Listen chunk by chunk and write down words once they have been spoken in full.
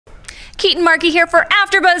Keetin Marchi here for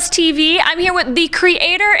AfterBuzz TV. I'm here with the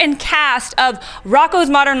creator and cast of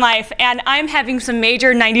Rocko's Modern Life, and I'm having some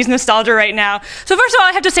major 90s nostalgia right now. So first of all,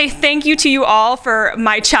 I have to say thank you to you all for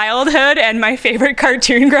my childhood and my favorite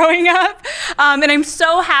cartoon growing up. And I'm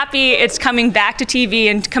so happy it's coming back to TV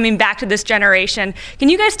and coming back to this generation. Can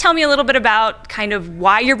you guys tell me a little bit about kind of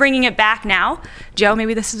why you're bringing it back now? Joe,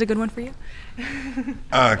 maybe this is a good one for you.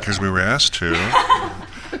 Because we were asked to.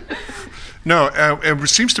 No, it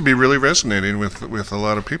seems to be really resonating with a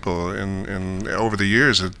lot of people, and over the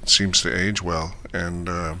years it seems to age well, and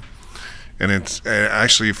I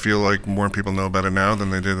actually feel like more people know about it now than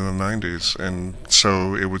they did in the 90s, and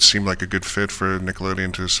so it would seem like a good fit for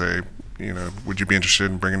Nickelodeon to say, you know, would you be interested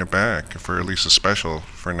in bringing it back for at least a special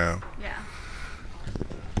for now? Yeah.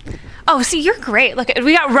 Oh, see, you're great. Look,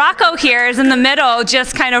 we got Rocko here is in the middle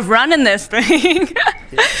just kind of running this thing.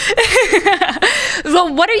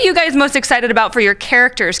 Well, what are you guys most excited about for your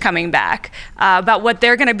characters coming back? About what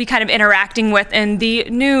they're going to be kind of interacting with in the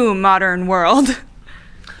new modern world?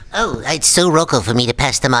 Oh, it's so Rocko for me to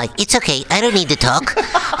pass the mic. It's okay. I don't need to talk.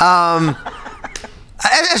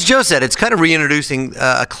 As Joe said, it's kind of reintroducing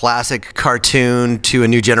a classic cartoon to a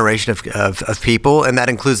new generation of people, and that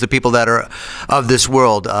includes the people that are of this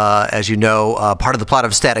world. As you know, part of the plot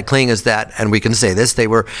of Static Cling is that, and we can say this, they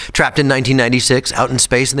were trapped in 1996 out in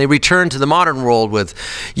space, and they returned to the modern world with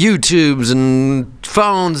YouTubes and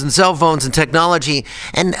phones and cell phones and technology.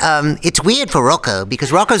 And it's weird for Rocko, because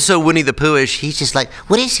Rocko's so Winnie the Pooh-ish. he's just like,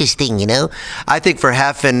 what is this thing, you know? I think for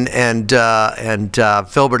Hef and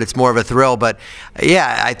Filbert, it's more of a thrill, but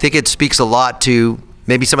yeah, I think it speaks a lot to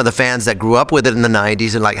maybe some of the fans that grew up with it in the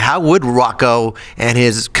 90s, and like, how would Rocko and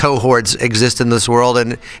his cohorts exist in this world?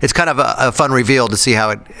 And it's kind of a fun reveal to see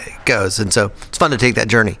how it goes, and so it's fun to take that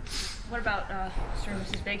journey. What about Mr. and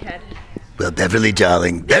Mrs. Bighead? Well, Beverly,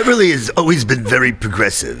 darling, Beverly has always been very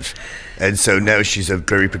progressive, and so now she's a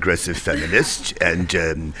very progressive feminist, and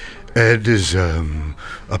Ed is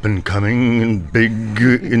up and coming and big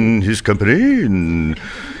in his company, and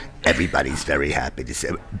everybody's very happy to see.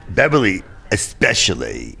 Beverly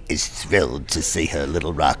especially is thrilled to see her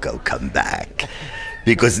little Rocko come back,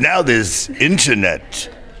 because now there's internet.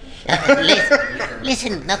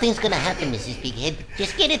 Listen, nothing's gonna happen, Mrs. Bighead.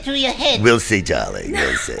 Just get it through your head. We'll see, darling,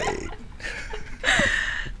 we'll see.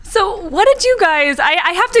 So what did you guys,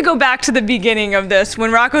 I have to go back to the beginning of this,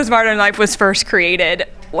 when Rocko's Modern Life was first created.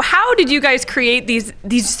 How did you guys create these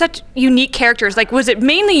such unique characters? Like, was it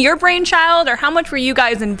mainly your brainchild, or how much were you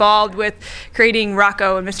guys involved with creating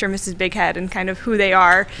Rocko and Mr. and Mrs. Bighead and kind of who they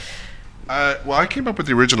are? Well, I came up with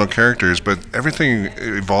the original characters, but everything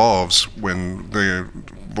evolves when the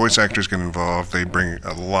voice actors get involved. They bring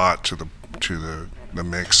a lot to the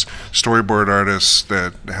mix. Storyboard artists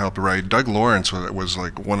that helped write. Doug Lawrence was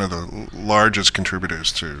like one of the largest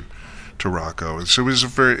contributors to Rocko. So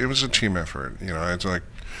it was a team effort. You know, it's like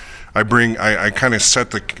I kind of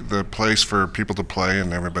set the place for people to play,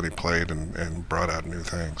 and everybody played and brought out new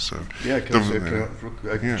things. So yeah,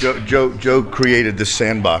 Joe created the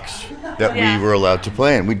sandbox that we were allowed to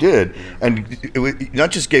play in. We did, and it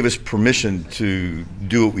not just gave us permission to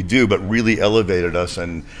do what we do, but really elevated us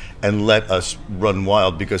and let us run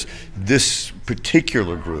wild, because this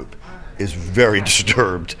particular group is very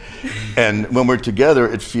disturbed, and when we're together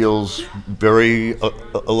it feels very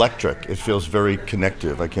electric. It feels very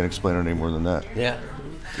connective. I can't explain it any more than that. Yeah.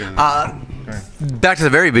 Back to the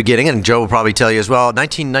very beginning, and Joe will probably tell you as well,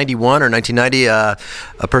 1991 or 1990,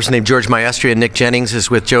 a person named George Maestri and Nick Jennings is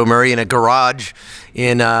with Joe Murray in a garage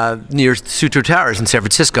in near Sutro Towers in San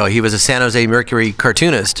Francisco. He was a San Jose Mercury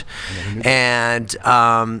cartoonist, and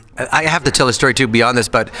I have to tell a story too beyond this,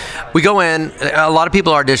 but we go in, a lot of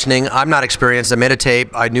people auditioning. I'm not experienced. I made a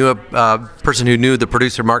tape. I knew a person who knew the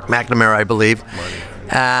producer, Mark McNamara, I believe.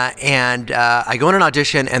 And I go in an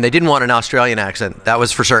audition, and they didn't want an Australian accent. That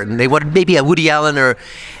was for certain. They wanted maybe a Woody Allen,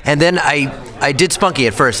 and then I did Spunky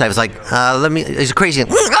at first. I was like, he's crazy.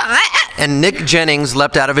 And Nick Jennings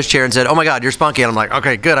leapt out of his chair and said, "Oh my God, you're Spunky." And I'm like,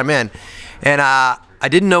 okay, good, I'm in. And I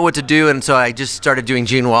didn't know what to do, and so I just started doing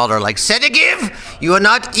Gene Wilder, like, "Sedative, you are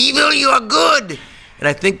not evil, you are good." And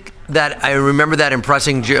I think that I remember that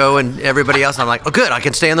impressing Joe and everybody else. And I'm like, oh, good, I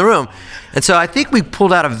can stay in the room. And so I think we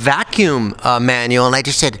pulled out a vacuum manual, and I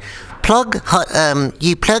just said,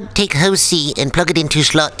 take hose C and plug it into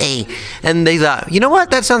slot A. And they thought, you know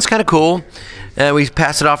what, that sounds kind of cool. We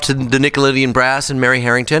passed it off to the Nickelodeon brass and Mary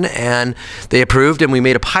Harrington, and they approved, and we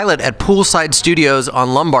made a pilot at Poolside Studios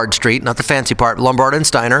on Lombard Street, not the fancy part, Lombard and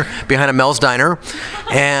Steiner, behind a Mel's Diner.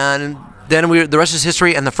 And then the rest is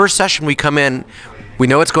history, and the first session we come in, we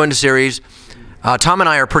know it's going to series. Tom and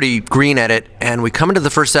I are pretty green at it, and we come into the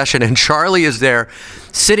first session, and Charlie is there,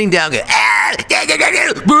 sitting down, going,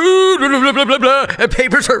 blah, blah, blah, blah, and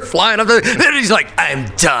papers are flying up. And he's like, I'm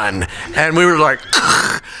done. And we were like,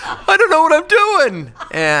 I don't know what I'm doing.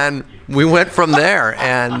 And we went from there,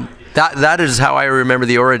 and that is how I remember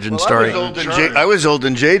the origin story. I was old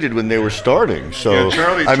and jaded when they were starting, so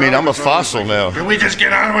I mean, I'm a fossil now. Can we just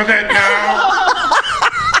get on with it now?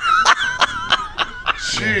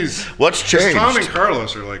 Jeez. What's changed? Tom and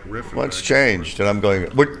Carlos are like riffing. What's changed? And I'm going,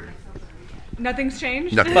 Nothing's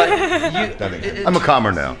changed? nothing. Nothing. I'm a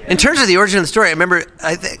calmer now. In terms of the origin of the story, I remember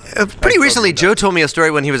pretty recently Joe told me a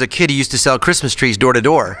story when he was a kid. He used to sell Christmas trees door to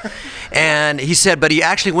door. And he said, but he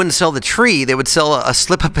actually wouldn't sell the tree. They would sell a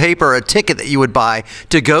slip of paper, a ticket that you would buy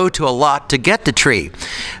to go to a lot to get the tree.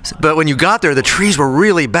 But when you got there, the trees were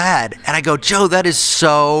really bad. And I go, Joe, that is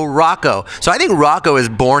so Rocko. So I think Rocko is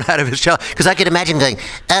born out of his child. Because I could imagine going,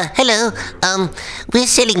 hello, we're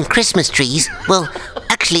selling Christmas trees. Well,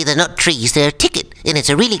 actually, they're not trees, they're a ticket. And it's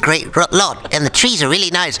a really great lot. And the trees are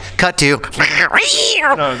really nice. Cut to.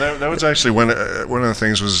 No, that was actually one of the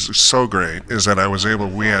things was so great is that I was able,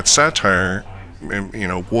 we had satire,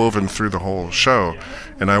 woven through the whole show.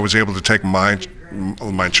 And I was able to take my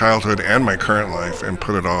childhood and my current life and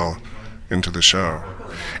put it all into the show.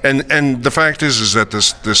 And the fact is that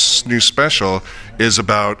this new special is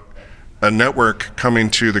about a network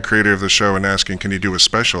coming to the creator of the show and asking, can you do a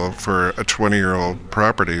special for a 20-year-old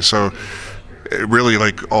property? So it really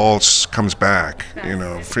all comes back,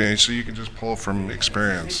 so you can just pull from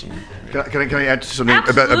experience. Can I add something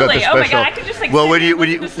about the Absolutely. special? Oh my God, I could just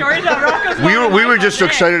the stories about Rocko's we were just so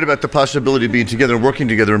excited about the possibility of being together and working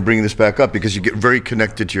together and bringing this back up because you get very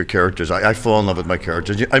connected to your characters. I fall in love with my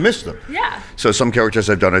characters. I miss them. Yeah. So some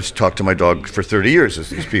characters I've done, I've talked to my dog for 30 years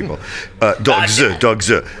as these people. Dogs.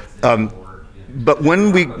 But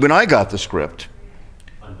when I got the script,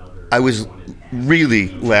 I was really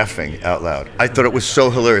laughing out loud. I thought it was so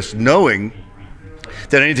hilarious, knowing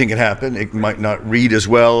that anything can happen. It might not read as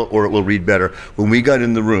well, or it will read better. When we got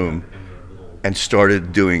in the room and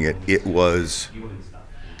started doing it, it was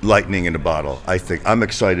lightning in a bottle. I think I'm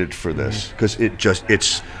excited for this because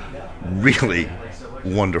it's really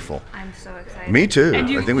wonderful. I'm so excited. Me too. And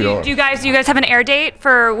I think we all. Do you guys have an air date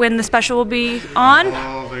for when the special will be on?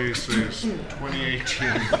 All they say is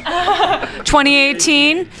 2018.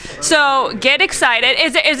 2018. So get excited.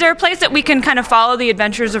 Is there a place that we can kind of follow the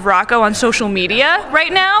adventures of Rocko on social media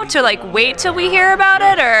right now to wait till we hear about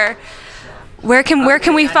it, or where can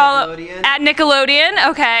we follow? Nickelodeon. At Nickelodeon.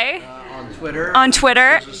 Okay. On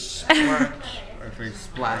Twitter. I think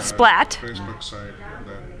Splat. Facebook site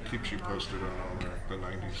that keeps you posted on all the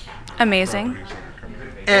 90s. Amazing.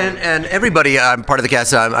 And everybody, I'm part of the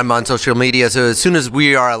cast. I'm on social media, so as soon as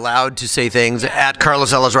we are allowed to say things at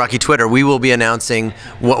Carlos Alazraqui Twitter, we will be announcing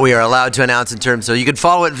what we are allowed to announce in terms. So you can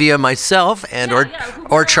follow it via myself and or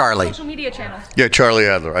Charlie. Social media channels. Yeah, Charlie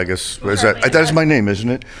Adler, I guess. That is my name, isn't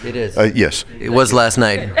it? It is. Yes. It was last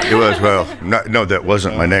night. It was. Well, no, that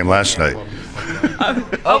wasn't my name last night.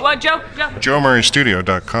 Joe?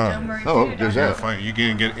 JoeMurrayStudio.com. Oh, there's that. You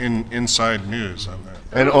can get inside news on that.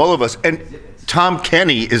 And all of us. And Tom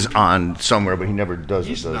Kenny is on somewhere, but he never does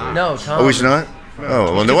it. No, Tom. Oh, he's not?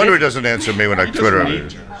 Oh, well, no wonder he doesn't answer me when I Twitter him.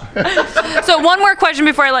 So one more question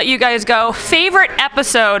before I let you guys go. Favorite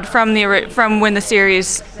episode from when the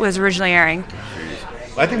series was originally airing?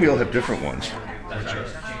 I think we all have different ones.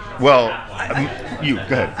 Well, you, go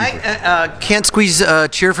ahead. I Can't Squeeze a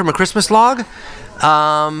Cheer from a Christmas Log.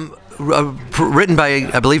 Written by,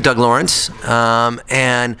 I believe, Doug Lawrence.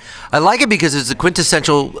 And I like it because it's a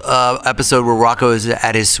quintessential episode where Rocko is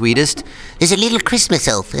at his sweetest. There's a little Christmas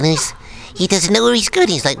elf, and he doesn't know where he's going.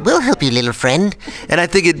 He's like, we'll help you, little friend. And I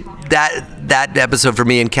think that episode for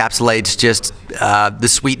me encapsulates just the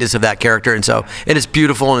sweetness of that character, and so it is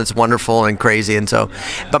beautiful and it's wonderful and crazy, and so.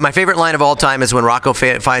 But my favorite line of all time is when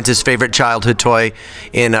Rocko finds his favorite childhood toy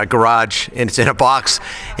in a garage, and it's in a box,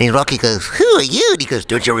 And Rocky goes, who are you? And he goes,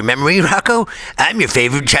 don't you remember me, Rocko? I'm your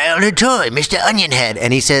favorite childhood toy, Mr. Onionhead.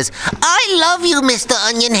 And he says, I love you, Mr.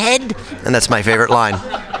 Onionhead. and that's my favorite line.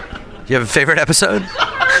 Do you have a favorite episode?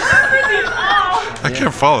 I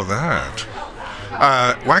can't follow that.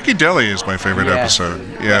 Wacky Deli is my favorite episode.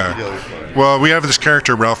 Yeah. Well, we have this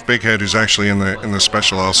character Ralph Bighead who's actually in the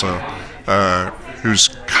special also, who's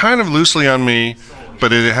kind of loosely on me,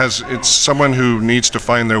 but it's someone who needs to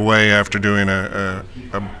find their way after doing a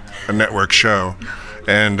network show,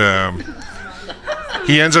 and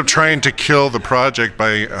he ends up trying to kill the project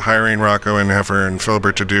by hiring Rocko and Heifer and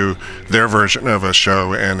Filbert to do their version of a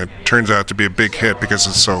show, and it turns out to be a big hit because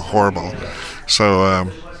it's so horrible. So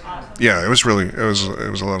yeah, it was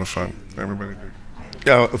a lot of fun. Everybody.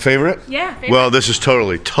 Favorite? Yeah, favorite. Well, this is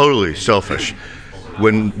totally selfish.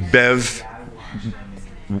 When Bev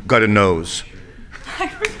got a nose, I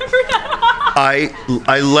remember that.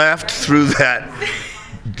 I laughed through that.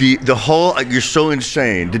 The whole, you're so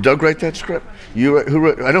insane. Did Doug write that script? I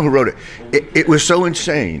know who wrote it. It was so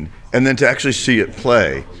insane, and then to actually see it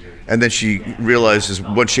play, and then she realizes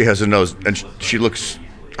once she has a nose, and she looks.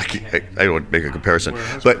 I don't want to make a comparison,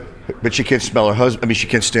 but she can't smell her husband. I mean, she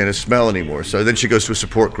can't stand his smell anymore. So then she goes to a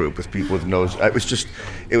support group with people with nose. It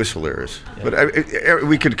was hilarious. Yeah. But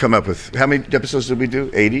we could come up with, how many episodes did we do?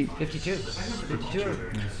 80? 52.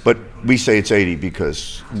 But we say it's 80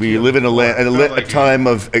 because we live in a time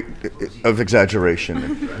of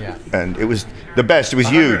exaggeration. Yeah. And it was the best. It was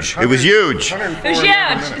huge. It was huge. It was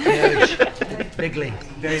huge. Bigly.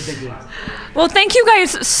 Very bigly. Well, thank you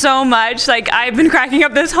guys so much. Like, I've been cracking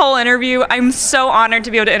up this whole interview. I'm so honored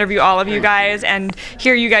to be able to interview all of you guys and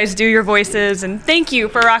hear you guys do your voices. And thank you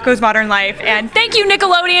for Rocko's Modern Life. And thank you,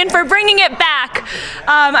 Nickelodeon, for bringing it back.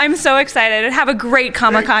 I'm so excited. And have a great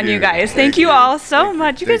Comic-Con, you guys. Thank you all so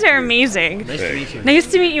much. You guys are amazing. Nice to meet you.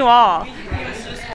 Nice to meet you all.